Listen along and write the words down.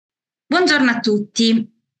Buongiorno a tutti.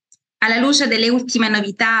 Alla luce delle ultime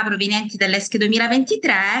novità provenienti dall'ESC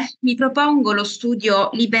 2023, vi propongo lo studio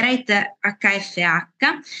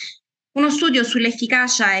LIBerate-HeFH, uno studio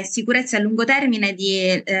sull'efficacia e sicurezza a lungo termine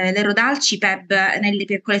di l'erodalcipeb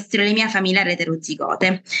nell'ipercolesterolemia familiare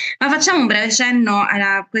eterozigote. Ma facciamo un breve cenno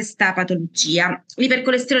a questa patologia.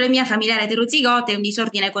 L'ipercolesterolemia familiare eterozigote è un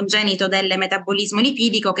disordine congenito del metabolismo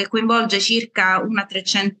lipidico che coinvolge circa 1 a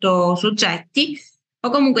 300 soggetti, o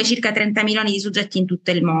comunque circa 30 milioni di soggetti in tutto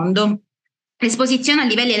il mondo. L'esposizione a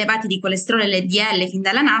livelli elevati di colesterolo LDL fin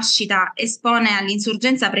dalla nascita espone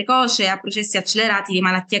all'insorgenza precoce e a processi accelerati di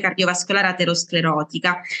malattia cardiovascolare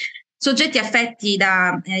aterosclerotica. Soggetti affetti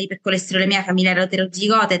da ipercolesterolemia familiare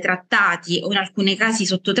eterozigote trattati o in alcuni casi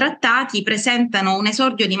sottotrattati presentano un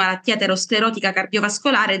esordio di malattia aterosclerotica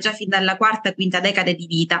cardiovascolare già fin dalla quarta-quinta decade di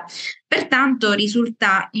vita. Pertanto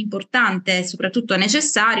risulta importante e soprattutto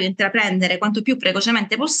necessario intraprendere quanto più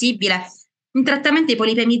precocemente possibile un trattamento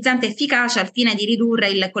ipolipemizzante efficace al fine di ridurre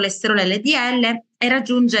il colesterolo LDL e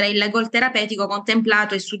raggiungere il goal terapeutico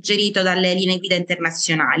contemplato e suggerito dalle linee guida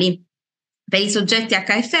internazionali. Per i soggetti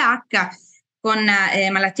HFH con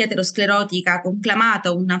malattia aterosclerotica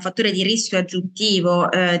conclamata o un fattore di rischio aggiuntivo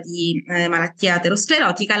di malattia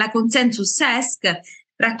aterosclerotica, la Consensus ESC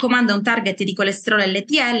raccomanda un target di colesterolo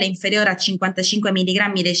LDL inferiore a 55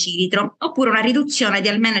 mg decilitro oppure una riduzione di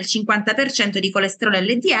almeno il 50% di colesterolo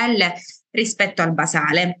LDL rispetto al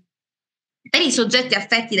basale. Per i soggetti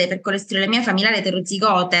affetti da ipercolesterolemia familiare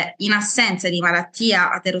eterozigote in assenza di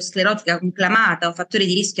malattia aterosclerotica conclamata o fattori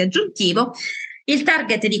di rischio aggiuntivo, il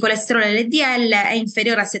target di colesterolo LDL è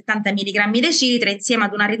inferiore a 70 mg decilitro insieme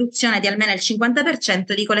ad una riduzione di almeno il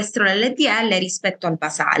 50% di colesterolo LDL rispetto al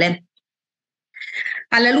basale.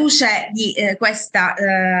 Alla luce di questa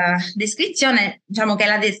descrizione, diciamo che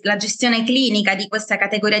la gestione clinica di questa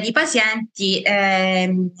categoria di pazienti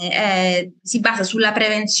si basa sulla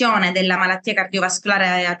prevenzione della malattia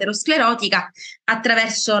cardiovascolare aterosclerotica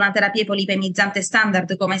attraverso una terapia ipolipemizzante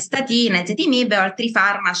standard come statine, ezetimibe o altri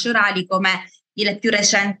farmaci orali come il più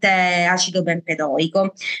recente acido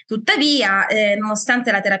bempedoico. Tuttavia, nonostante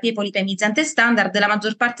la terapia ipolipemizzante standard, la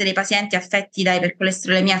maggior parte dei pazienti affetti da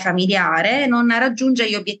ipercolesterolemia familiare non raggiunge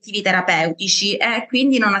gli obiettivi terapeutici e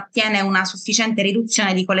quindi non ottiene una sufficiente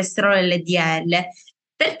riduzione di colesterolo LDL.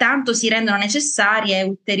 Pertanto si rendono necessarie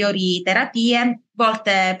ulteriori terapie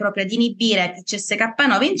volte proprio ad inibire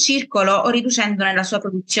PCSK9 in circolo o riducendone la sua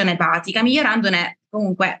produzione epatica, migliorandone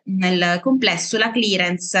comunque nel complesso la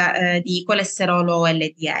clearance di colesterolo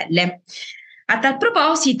LDL. A tal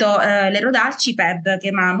proposito, l'erodalcipeb, che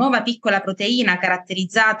è una nuova piccola proteina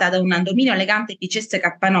caratterizzata da un dominio legante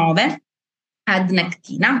PCSK9 ad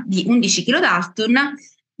nectina di 11 kDalton,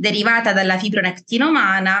 derivata dalla fibronectina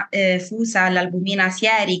umana, fusa all'albumina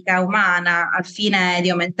sierica umana al fine di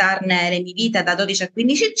aumentarne l'emivita da 12 a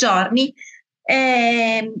 15 giorni.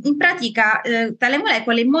 In pratica tale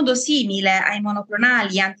molecola in modo simile ai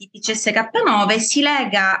monoclonali anti-PCSK9 si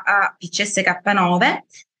lega a PCSK9,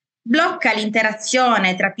 blocca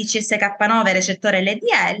l'interazione tra PCSK9 e recettore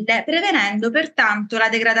LDL, prevenendo pertanto la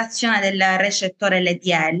degradazione del recettore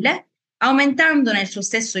LDL, aumentandone il suo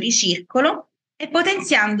stesso ricircolo e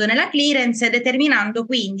potenziandone la clearance e determinando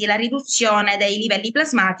quindi la riduzione dei livelli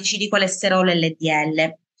plasmatici di colesterolo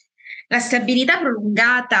LDL. La stabilità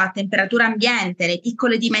prolungata a temperatura ambiente, le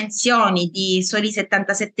piccole dimensioni di soli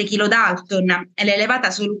 77 kDalton e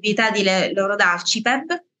l'elevata solubilità di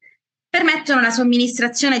l'erodalcipeb permettono la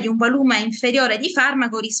somministrazione di un volume inferiore di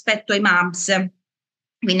farmaco rispetto ai MABs,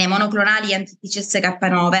 quindi ai monoclonali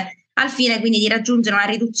anti-PCSK9, al fine quindi di raggiungere una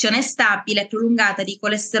riduzione stabile e prolungata di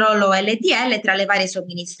colesterolo LDL tra le varie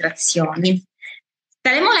somministrazioni.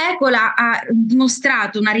 Tale molecola ha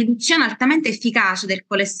dimostrato una riduzione altamente efficace del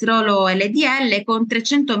colesterolo LDL con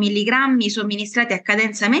 300 mg somministrati a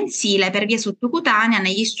cadenza mensile per via sottocutanea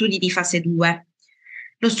negli studi di fase 2.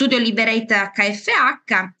 Lo studio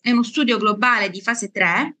LIBerate-HeFH è uno studio globale di fase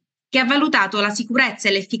 3 che ha valutato la sicurezza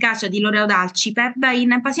e l'efficacia di l'erodalcipeb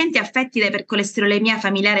in pazienti affetti da ipercolesterolemia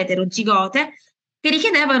familiare eterozigote che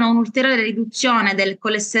richiedevano un'ulteriore riduzione del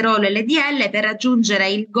colesterolo LDL per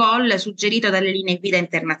raggiungere il goal suggerito dalle linee guida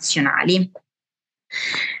internazionali.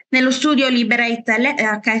 Nello studio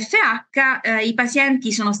LIBerate-HeFH i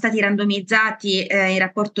pazienti sono stati randomizzati in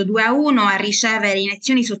rapporto 2:1 a ricevere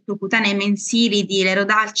iniezioni sottocutanee mensili di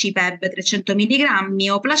l'erodalcipeb 300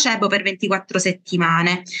 mg o placebo per 24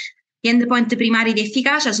 settimane. Gli endpoint primari di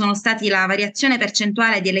efficacia sono stati la variazione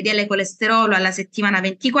percentuale di LDL colesterolo alla settimana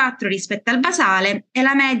 24 rispetto al basale e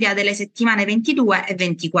la media delle settimane 22 e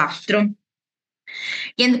 24.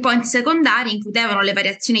 Gli endpoint secondari includevano le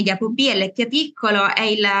variazioni di ApoB, LPA piccolo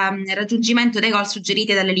e il raggiungimento dei goal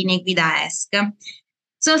suggeriti dalle linee guida ESC.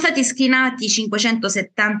 Sono stati screenati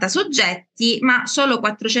 570 soggetti, ma solo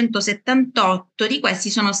 478 di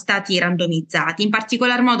questi sono stati randomizzati, in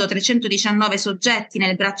particolar modo 319 soggetti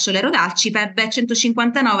nel braccio lerodalcipeb e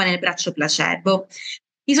 159 nel braccio placebo.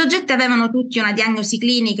 I soggetti avevano tutti una diagnosi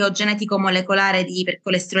clinica o genetico-molecolare di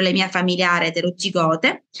ipercolesterolemia familiare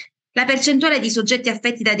eterozigote. La percentuale di soggetti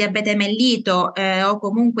affetti da diabete mellito o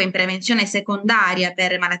comunque in prevenzione secondaria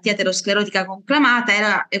per malattia aterosclerotica conclamata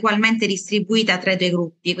era ugualmente distribuita tra i due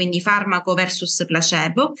gruppi, quindi farmaco versus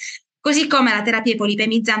placebo, così come la terapia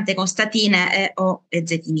polipemizzante con statine o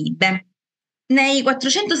ezetimibe. Nei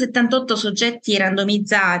 478 soggetti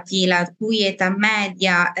randomizzati, la cui età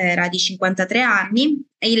media era di 53 anni,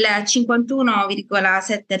 il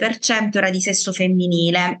 51,7% era di sesso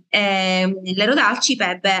femminile.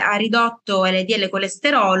 L'erodalcipeb ha ridotto LDL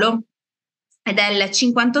colesterolo del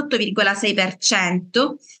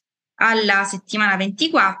 58,6% alla settimana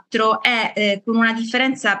 24 e con una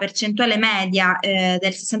differenza percentuale media del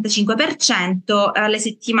 65% alle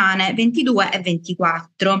settimane 22 e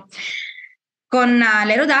 24. Con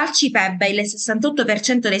l'erodalcipeb il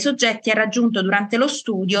 68% dei soggetti ha raggiunto durante lo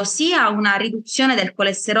studio sia una riduzione del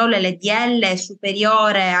colesterolo LDL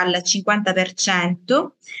superiore al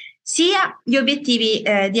 50%, sia gli obiettivi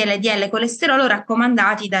di LDL colesterolo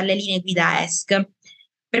raccomandati dalle linee guida ESC.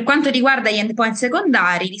 Per quanto riguarda gli endpoint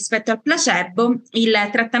secondari, rispetto al placebo, il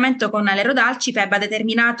trattamento con l'erodalcipeb ha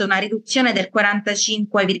determinato una riduzione del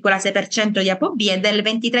 45,6% di ApoB e del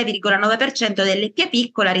 23,9% dell'LPA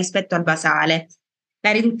piccola rispetto al basale.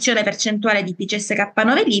 La riduzione percentuale di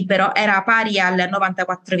PCSK9 libero era pari al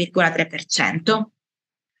 94,3%.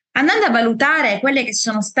 Andando a valutare quelle che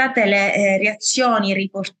sono state le reazioni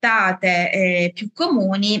riportate più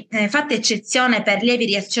comuni, fatta eccezione per lievi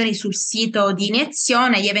reazioni sul sito di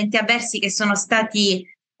iniezione, gli eventi avversi che sono stati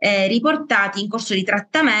riportati in corso di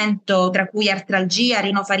trattamento, tra cui artralgia,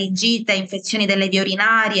 rinofaringite, infezioni delle vie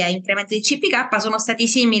urinarie, incremento di CPK, sono stati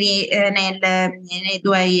simili nei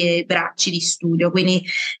due bracci di studio, quindi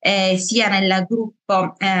sia nel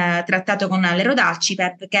gruppo trattato con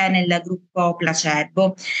l'erodalcipeb che nel gruppo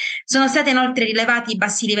placebo. Sono stati inoltre rilevati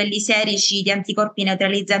bassi livelli serici di anticorpi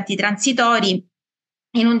neutralizzanti transitori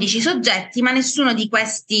in 11 soggetti, ma nessuno di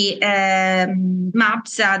questi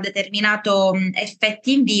MAPS ha determinato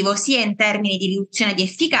effetti in vivo sia in termini di riduzione di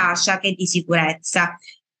efficacia che di sicurezza,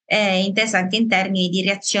 intesa anche in termini di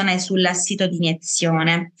reazione sul sito di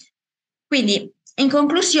iniezione. Quindi, in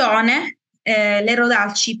conclusione,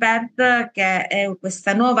 l'erodalcipeb, che è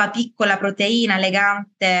questa nuova piccola proteina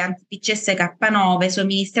legante anti-PCSK9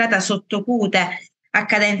 somministrata sottocute a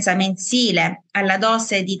cadenza mensile alla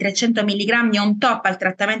dose di 300 mg on top al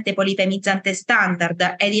trattamento polipemizzante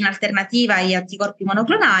standard ed in alternativa agli anticorpi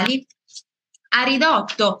monoclonali, ha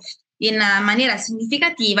ridotto in maniera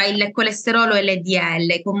significativa il colesterolo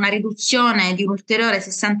LDL con una riduzione di un ulteriore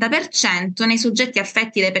 60% nei soggetti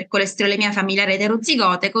affetti da ipercolesterolemia familiare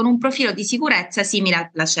eterozigote con un profilo di sicurezza simile al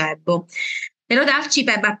placebo.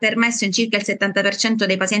 L'erodalcipeb ha permesso in circa il 70%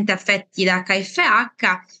 dei pazienti affetti da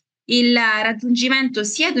HeFH il raggiungimento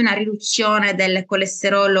sia di una riduzione del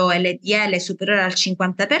colesterolo LDL superiore al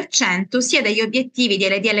 50%, sia degli obiettivi di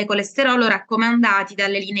LDL colesterolo raccomandati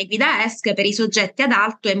dalle linee guida ESC per i soggetti ad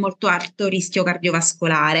alto e molto alto rischio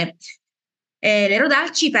cardiovascolare.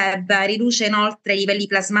 L'erodalcipeb riduce inoltre i livelli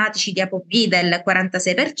plasmatici di ApoB del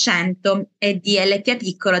 46% e di LPA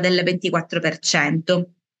piccolo del 24%.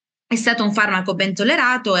 È stato un farmaco ben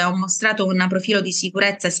tollerato e ha mostrato un profilo di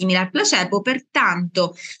sicurezza simile al placebo,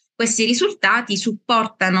 pertanto questi risultati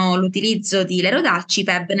supportano l'utilizzo di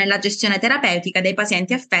l'erodalcipeb nella gestione terapeutica dei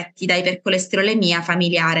pazienti affetti da ipercolesterolemia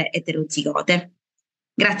familiare eterozigote.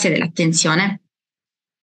 Grazie dell'attenzione.